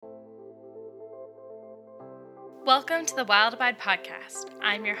Welcome to the Wild Abide podcast.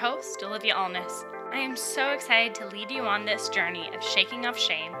 I'm your host, Olivia Alness. I am so excited to lead you on this journey of shaking off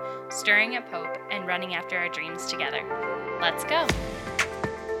shame, stirring up hope, and running after our dreams together. Let's go.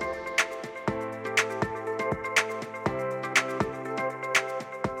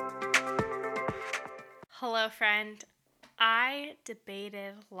 Hello, friend. I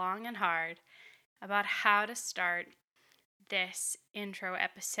debated long and hard about how to start this intro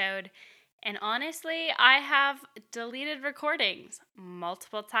episode. And honestly, I have deleted recordings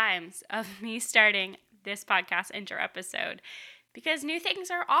multiple times of me starting this podcast intro episode because new things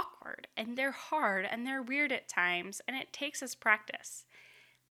are awkward and they're hard and they're weird at times and it takes us practice.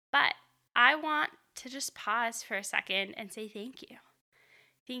 But I want to just pause for a second and say thank you.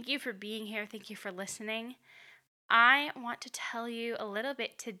 Thank you for being here. Thank you for listening. I want to tell you a little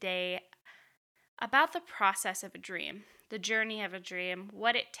bit today about the process of a dream, the journey of a dream,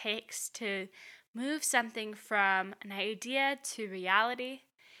 what it takes to move something from an idea to reality.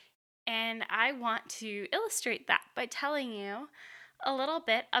 And I want to illustrate that by telling you a little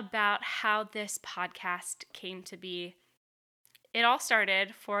bit about how this podcast came to be. It all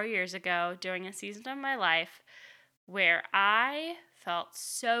started 4 years ago during a season of my life where I felt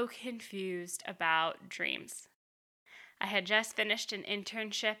so confused about dreams. I had just finished an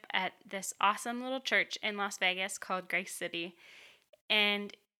internship at this awesome little church in Las Vegas called Grace City,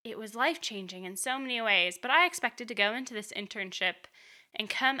 and it was life-changing in so many ways, but I expected to go into this internship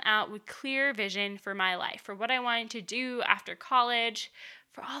and come out with clear vision for my life, for what I wanted to do after college,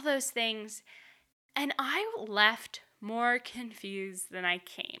 for all those things, and I left more confused than I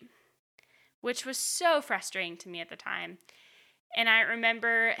came, which was so frustrating to me at the time. And I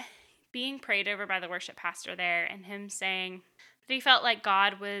remember being prayed over by the worship pastor there and him saying that he felt like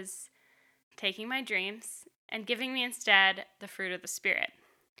God was taking my dreams and giving me instead the fruit of the Spirit.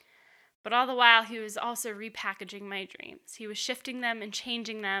 But all the while, he was also repackaging my dreams. He was shifting them and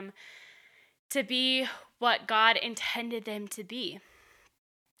changing them to be what God intended them to be.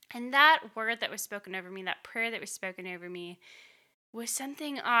 And that word that was spoken over me, that prayer that was spoken over me, was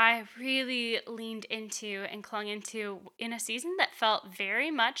something I really leaned into and clung into in a season that felt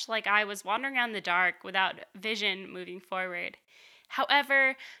very much like I was wandering around the dark without vision moving forward.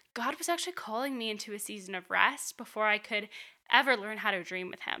 However, God was actually calling me into a season of rest before I could ever learn how to dream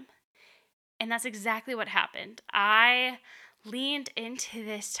with Him. And that's exactly what happened. I leaned into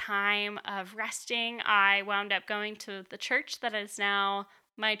this time of resting. I wound up going to the church that is now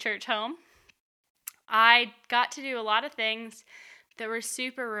my church home. I got to do a lot of things that were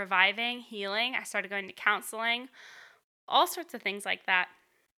super reviving, healing. I started going to counseling, all sorts of things like that.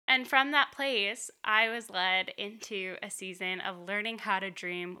 And from that place, I was led into a season of learning how to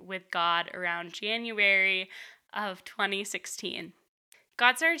dream with God around January of 2016.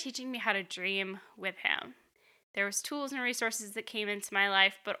 God started teaching me how to dream with Him. There was tools and resources that came into my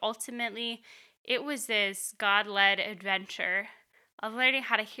life, but ultimately it was this God-led adventure of learning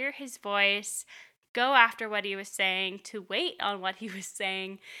how to hear His voice, go after what He was saying, to wait on what He was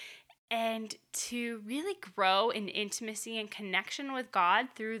saying, and to really grow in intimacy and connection with God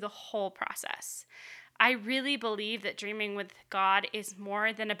through the whole process. I really believe that dreaming with God is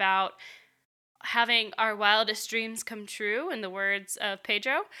more than about having our wildest dreams come true, in the words of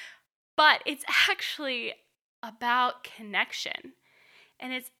Pedro, but it's actually about connection.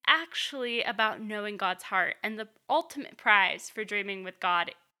 And it's actually about knowing God's heart. And the ultimate prize for dreaming with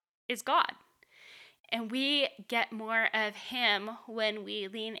God is God. And we get more of Him when we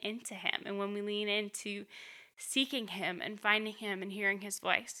lean into Him and when we lean into seeking Him and finding Him and hearing His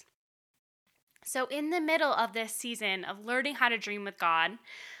voice. So in the middle of this season of learning how to dream with God,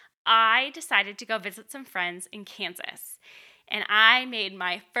 I decided to go visit some friends in Kansas. And I made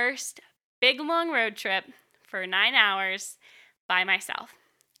my first big long road trip for 9 hours by myself.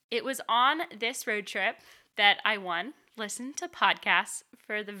 It was on this road trip that I listened to podcasts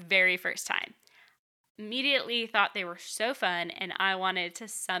for the very first time. Immediately thought they were so fun and I wanted to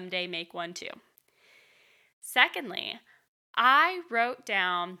someday make one too. Secondly, I wrote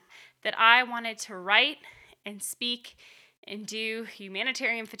down that I wanted to write and speak and do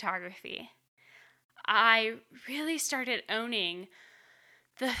humanitarian photography. I really started owning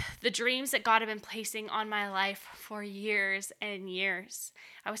the dreams that God had been placing on my life for years and years.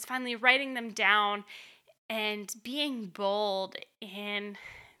 I was finally writing them down and being bold and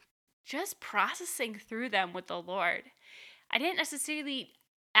just processing through them with the Lord. I didn't necessarily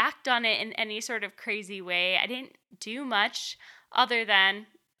act on it in any sort of crazy way. I didn't do much other than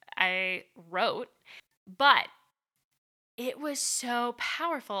I wrote, but it was so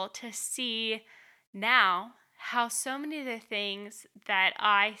powerful to see now how so many of the things that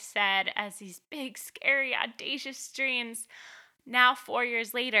I said as these big, scary, audacious dreams, now 4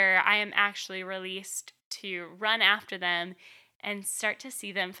 years later, I am actually released to run after them and start to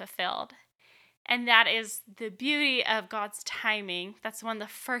see them fulfilled. And that is the beauty of God's timing. That's one of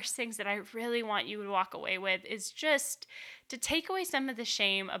the first things that I really want you to walk away with, is just to take away some of the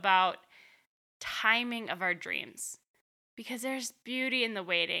shame about timing of our dreams. Because there's beauty in the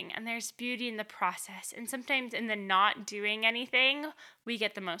waiting, and there's beauty in the process. And sometimes in the not doing anything, we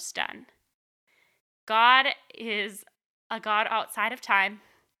get the most done. God is a God outside of time.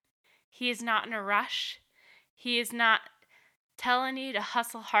 He is not in a rush. He is not telling you to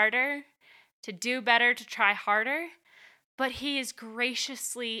hustle harder, to do better, to try harder. But He is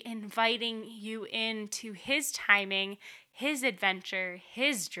graciously inviting you into His timing, His adventure,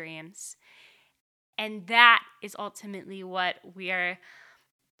 His dreams. And that is ultimately what we are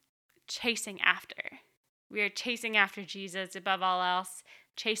chasing after. We are chasing after Jesus above all else,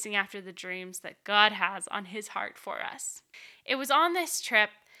 chasing after the dreams that God has on His heart for us. It was on this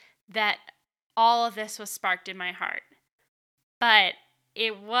trip that all of this was sparked in my heart. But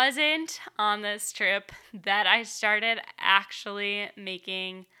it wasn't on this trip that I started actually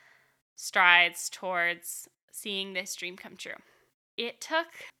making strides towards seeing this dream come true. It took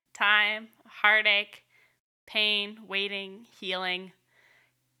time, heartache, pain, waiting, healing,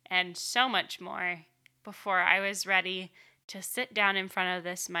 and so much more before I was ready to sit down in front of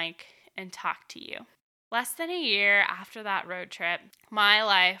this mic and talk to you. Less than a year after that road trip, my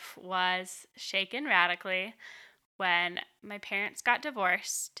life was shaken radically when my parents got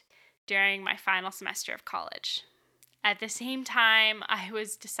divorced during my final semester of college. At the same time, I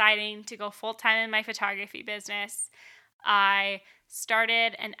was deciding to go full-time in my photography business. I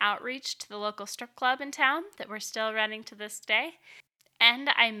started an outreach to the local strip club in town that we're still running to this day. And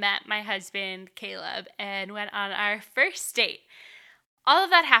I met my husband, Caleb, and went on our first date. All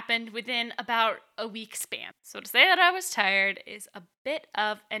of that happened within about a week span. So to say that I was tired is a bit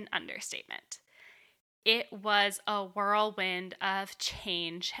of an understatement. It was a whirlwind of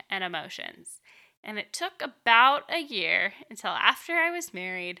change and emotions. And it took about a year until after I was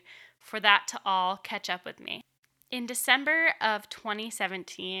married for that to all catch up with me. In December of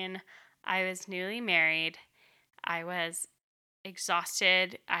 2017, I was newly married. I was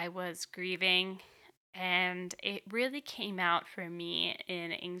exhausted. I was grieving. And it really came out for me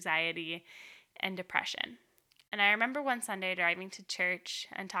in anxiety and depression. And I remember one Sunday driving to church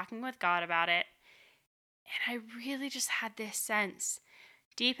and talking with God about it. And I really just had this sense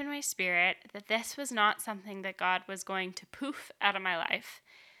deep in my spirit that this was not something that God was going to poof out of my life,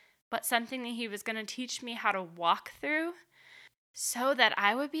 but something that He was going to teach me how to walk through so that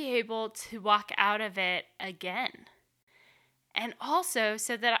I would be able to walk out of it again. And also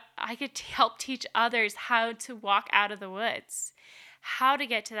so that I could help teach others how to walk out of the woods, how to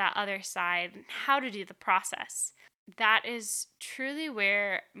get to that other side, and how to do the process. That is truly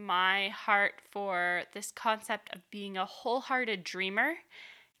where my heart for this concept of being a wholehearted dreamer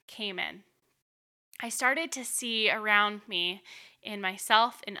came in. I started to see around me, in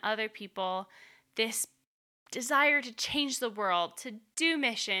myself and other people, this desire to change the world, to do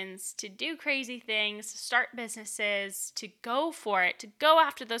missions, to do crazy things, to start businesses, to go for it, to go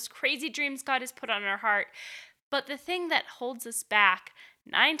after those crazy dreams God has put on our heart. But the thing that holds us back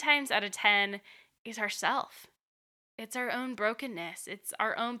 9 times out of 10 is ourself. It's our own brokenness. It's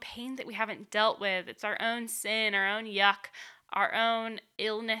our own pain that we haven't dealt with. It's our own sin, our own yuck, our own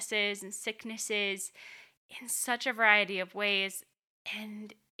illnesses and sicknesses in such a variety of ways.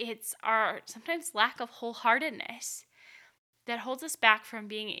 And it's our sometimes lack of wholeheartedness that holds us back from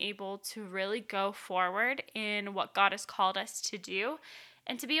being able to really go forward in what God has called us to do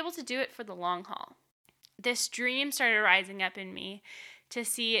and to be able to do it for the long haul. This dream started rising up in me to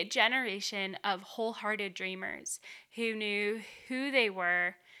see a generation of wholehearted dreamers who knew who they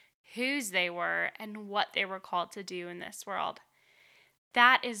were, whose they were, and what they were called to do in this world.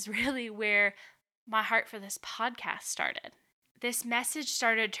 That is really where my heart for this podcast started. This message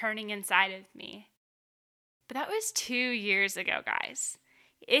started turning inside of me. But that was 2 years ago, guys.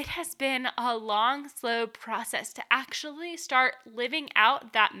 It has been a long, slow process to actually start living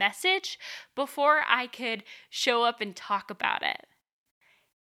out that message before I could show up and talk about it.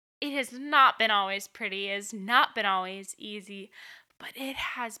 It has not been always pretty, it has not been always easy, but it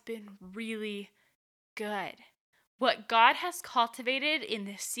has been really good. What God has cultivated in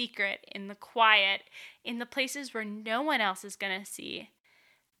the secret, in the quiet, in the places where no one else is going to see,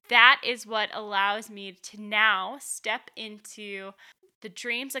 that is what allows me to now step into the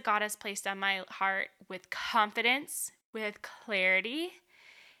dreams that God has placed on my heart with confidence, with clarity,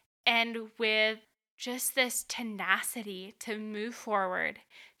 and with just this tenacity to move forward,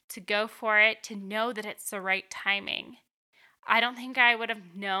 to go for it, to know that it's the right timing. I don't think I would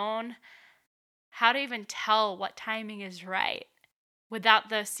have known how to even tell what timing is right without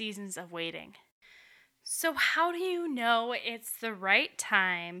those seasons of waiting. So, how do you know it's the right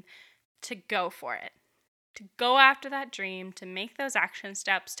time to go for it? To go after that dream, to make those action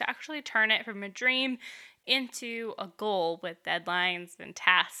steps, to actually turn it from a dream into a goal with deadlines and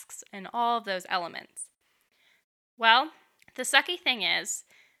tasks and all of those elements? Well, the sucky thing is,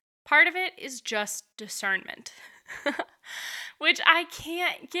 part of it is just discernment, which I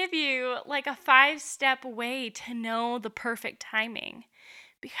can't give you like a 5-step way to know the perfect timing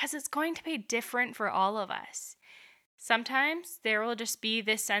because it's going to be different for all of us. Sometimes there will just be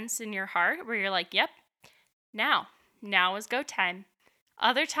this sense in your heart where you're like, yep, now is go time.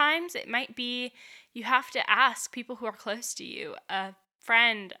 Other times it might be you have to ask people who are close to you, a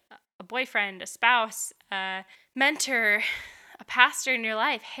friend, a boyfriend, a spouse, a mentor, a pastor in your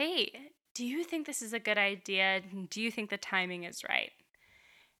life. Hey, do you think this is a good idea? Do you think the timing is right?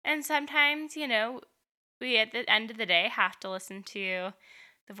 And sometimes, we at the end of the day have to listen to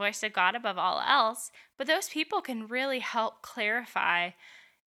the voice of God above all else, but those people can really help clarify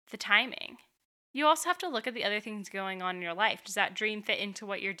the timing. You also have to look at the other things going on in your life. Does that dream fit into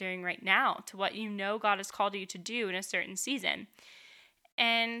what you're doing right now, to what you know God has called you to do in a certain season?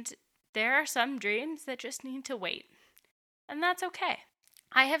 And there are some dreams that just need to wait, and that's okay.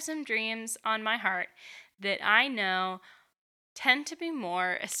 I have some dreams on my heart that I know tend to be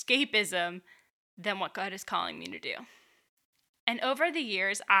more escapism than what God is calling me to do. And over the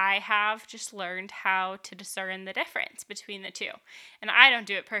years, I have just learned how to discern the difference between the two. And I don't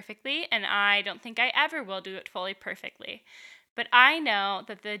do it perfectly, and I don't think I ever will do it fully perfectly. But I know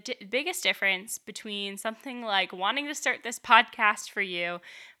that the biggest difference between something like wanting to start this podcast for you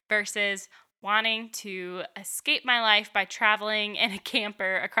versus wanting to escape my life by traveling in a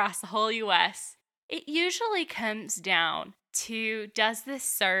camper across the whole US, it usually comes down to, does this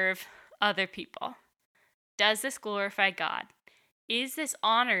serve other people? Does this glorify God? Is this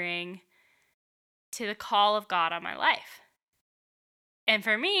honoring to the call of God on my life? And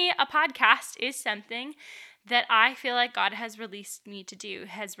for me, a podcast is something that I feel like God has released me to do,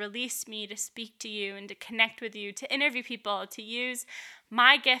 has released me to speak to you and to connect with you, to interview people, to use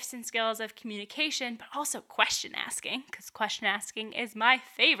my gifts and skills of communication, but also question asking, because question asking is my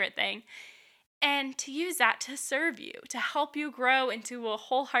favorite thing. And to use that to serve you, to help you grow into a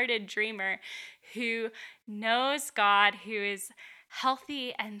wholehearted dreamer who knows God, who is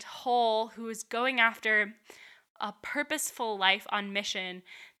healthy and whole, who is going after a purposeful life on mission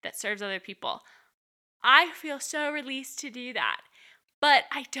that serves other people. I feel so released to do that. But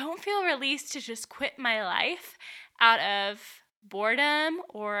I don't feel released to just quit my life out of boredom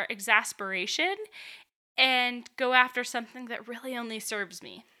or exasperation and go after something that really only serves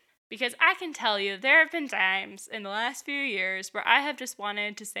me. Because I can tell you, there have been times in the last few years where I have just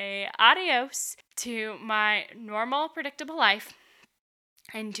wanted to say adios to my normal, predictable life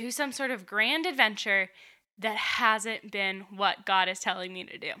and do some sort of grand adventure that hasn't been what God is telling me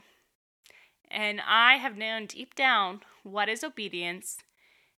to do. And I have known deep down what is obedience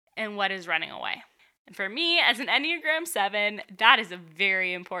and what is running away. And for me, as an Enneagram 7, that is a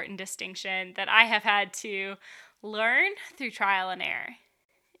very important distinction that I have had to learn through trial and error.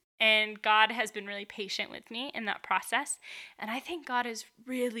 And God has been really patient with me in that process. And I think God is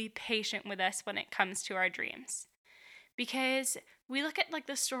really patient with us when it comes to our dreams. Because we look at like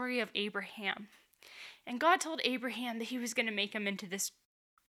the story of Abraham. And God told Abraham that he was going to make him into this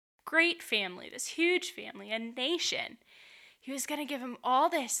great family, this huge family, a nation. He was going to give him all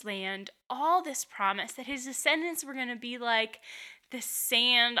this land, all this promise, that his descendants were going to be like the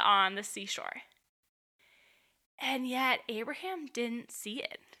sand on the seashore. And yet Abraham didn't see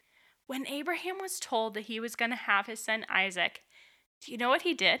it. When Abraham was told that he was going to have his son Isaac, do you know what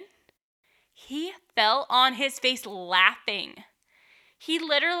he did? He fell on his face laughing. He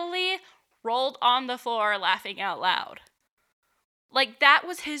literally rolled on the floor laughing out loud. Like, that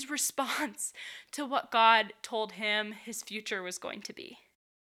was his response to what God told him his future was going to be.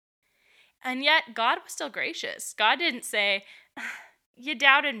 And yet, God was still gracious. God didn't say, you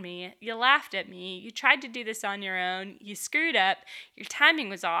doubted me, you laughed at me, you tried to do this on your own, you screwed up, your timing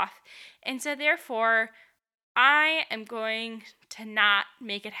was off, and so therefore, I am going to not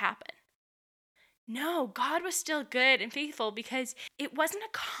make it happen. No, God was still good and faithful because it wasn't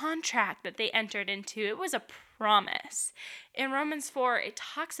a contract that they entered into. It was a promise. In Romans 4, it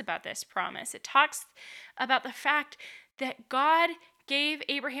talks about this promise. It talks about the fact that God gave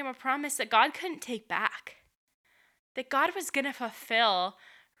Abraham a promise that God couldn't take back, that God was going to fulfill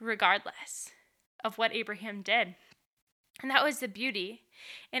regardless. of what Abraham did. And that was the beauty.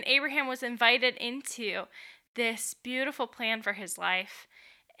 And Abraham was invited into this beautiful plan for his life.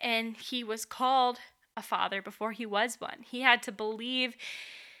 And he was called a father before he was one. He had to believe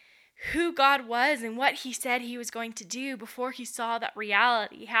who God was and what he said he was going to do before he saw that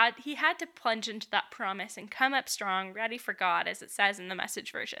reality. He had to plunge into that promise and come up strong, ready for God, as it says in the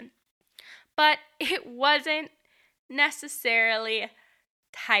Message version. But it wasn't necessarily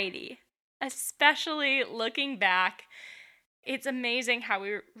tidy, especially looking back. It's amazing how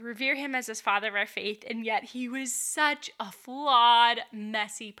we revere him as his father of our faith, and yet he was such a flawed,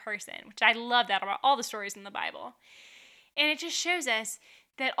 messy person, which I love that about all the stories in the Bible. And it just shows us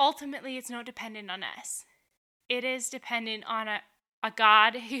that ultimately it's not dependent on us. It is dependent on a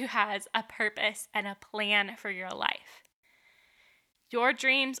God who has a purpose and a plan for your life. Your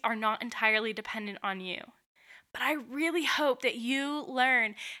dreams are not entirely dependent on you. But I really hope that you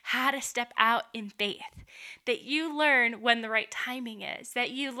learn how to step out in faith, that you learn when the right timing is,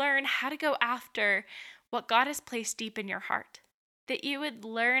 that you learn how to go after what God has placed deep in your heart, that you would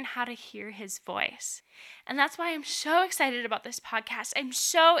learn how to hear his voice. And that's why I'm so excited about this podcast. I'm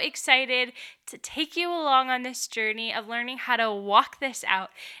so excited to take you along on this journey of learning how to walk this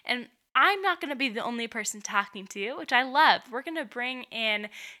out. And I'm not going to be the only person talking to you, which I love. We're going to bring in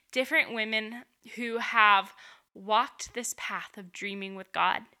different women who have walked this path of dreaming with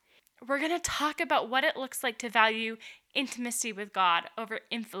God. We're going to talk about what it looks like to value intimacy with God over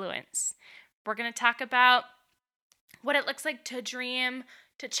influence. We're going to talk about what it looks like to dream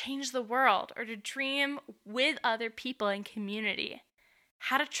to change the world or to dream with other people in community,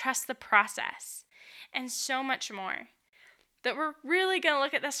 how to trust the process, and so much more. That we're really going to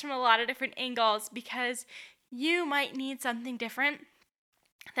look at this from a lot of different angles because you might need something different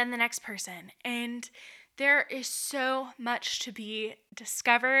than the next person. And there is so much to be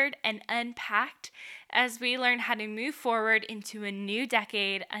discovered and unpacked as we learn how to move forward into a new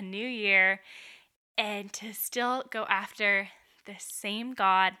decade, a new year, and to still go after the same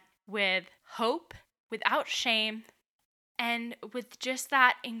God with hope, without shame, and with just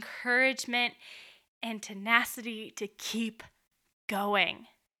that encouragement and tenacity to keep going.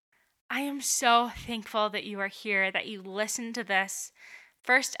 I am so thankful that you are here, that you listened to this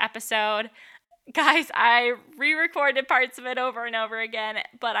first episode. Guys, I re-recorded parts of it over and over again,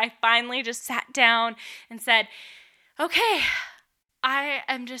 but I finally just sat down and said, okay, I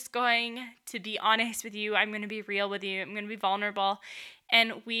am just going to be honest with you. I'm going to be real with you. I'm going to be vulnerable.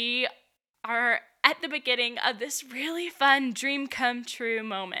 And we are at the beginning of this really fun dream come true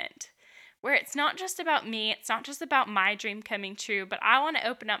moment where it's not just about me, it's not just about my dream coming true, but I want to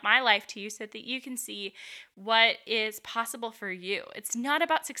open up my life to you so that you can see what is possible for you. It's not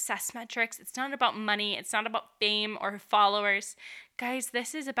about success metrics, it's not about money, it's not about fame or followers. Guys,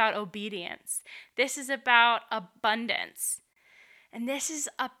 this is about obedience. This is about abundance. And this is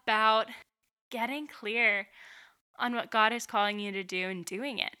about getting clear on what God is calling you to do and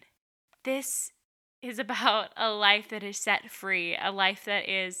doing it. This is about a life that is set free, a life that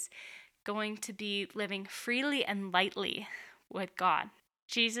is going to be living freely and lightly with God.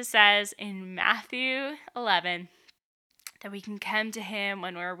 Jesus says in Matthew 11 that we can come to him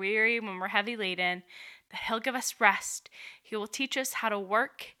when we're weary, when we're heavy laden, that he'll give us rest. He will teach us how to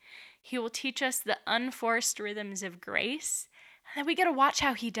work. He will teach us the unforced rhythms of grace. And then we get to watch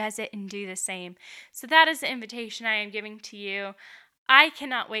how he does it and do the same. So that is the invitation I am giving to you. I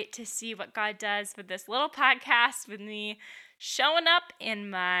cannot wait to see what God does with this little podcast, with me showing up in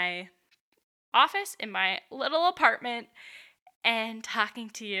my office, in my little apartment, and talking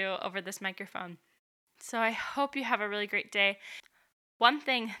to you over this microphone. So I hope you have a really great day. One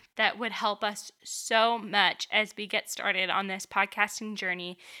thing that would help us so much as we get started on this podcasting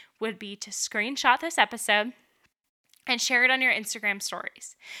journey would be to screenshot this episode and share it on your Instagram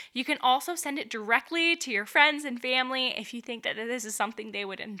stories. You can also send it directly to your friends and family if you think that this is something they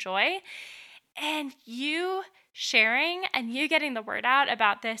would enjoy. And you sharing and you getting the word out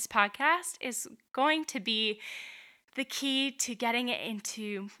about this podcast is going to be the key to getting it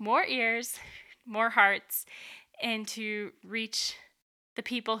into more ears, more hearts, and to reach the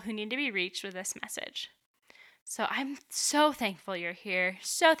people who need to be reached with this message. So I'm so thankful you're here.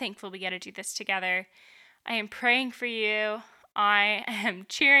 So thankful we get to do this together. I am praying for you. I am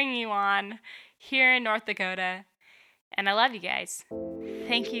cheering you on here in North Dakota. And I love you guys.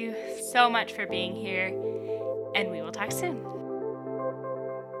 Thank you so much for being here. And we will talk soon.